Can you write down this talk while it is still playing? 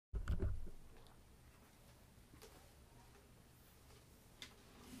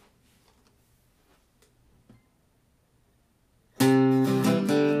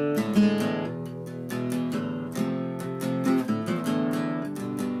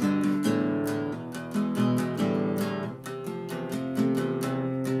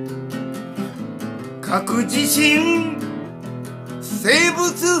核地震、生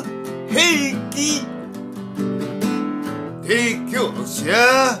物兵器提供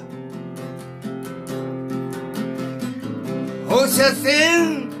者、放射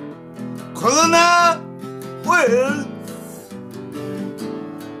線、コロナウイルス、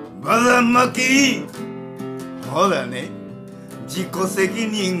バラマキ、ほらね、自己責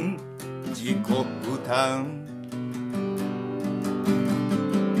任、自己負担。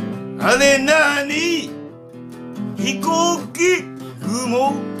あれなに、飛行機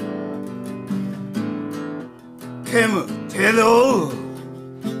雲、ケムテロ、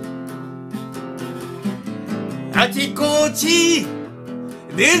あちこち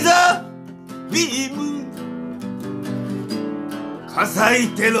レーザービーム、火災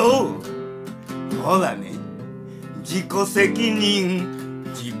テロ、ほらね、自己責任、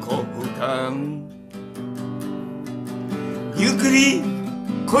自己負担。ゆっくり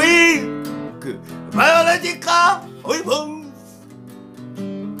quake、バイオロジカルウェポン、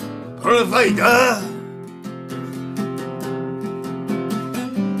プロファイター、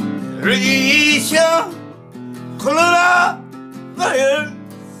レディエーション、コロナウイル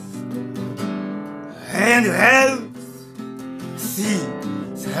ス、Handouts、C、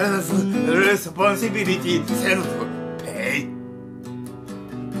self responsibility、self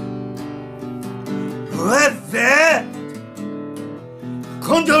pay。What's that?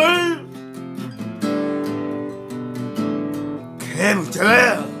 Contrail、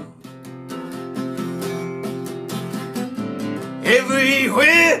Chem-trails、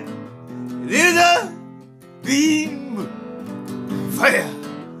everywhere、レーザービーム、fire、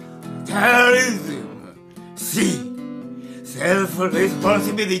terrorism、C、self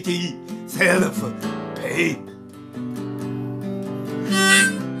responsibility、self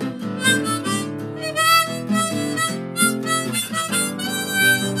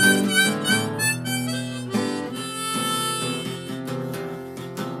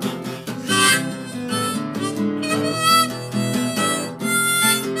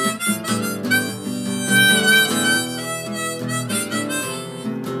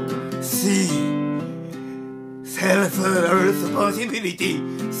responsibility,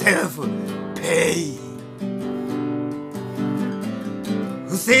 self pay。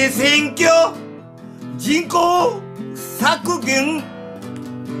不正選挙、人口削減、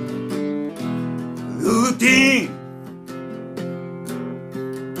ルーティン、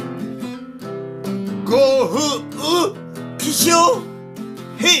豪雨、気象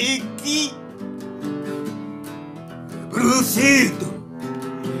兵器、ブルーシート、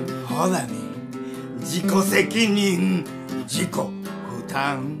ほらね、自己責任、自己負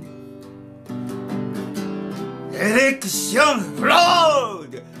担。エレクションフロー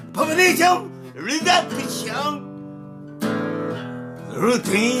ド、ポピュレーションリダクション、ルーテ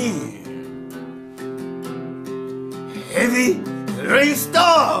ィン、ヘビーレインスト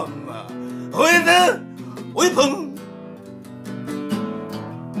ーム、ウェザーウェポン、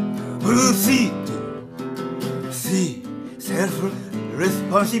ブルーシート、C、セルフレス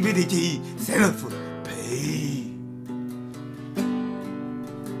ポンシビリティ、セルフ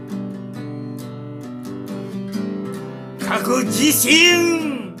核地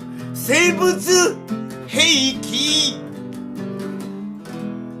震、生物兵器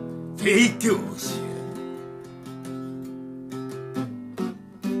提供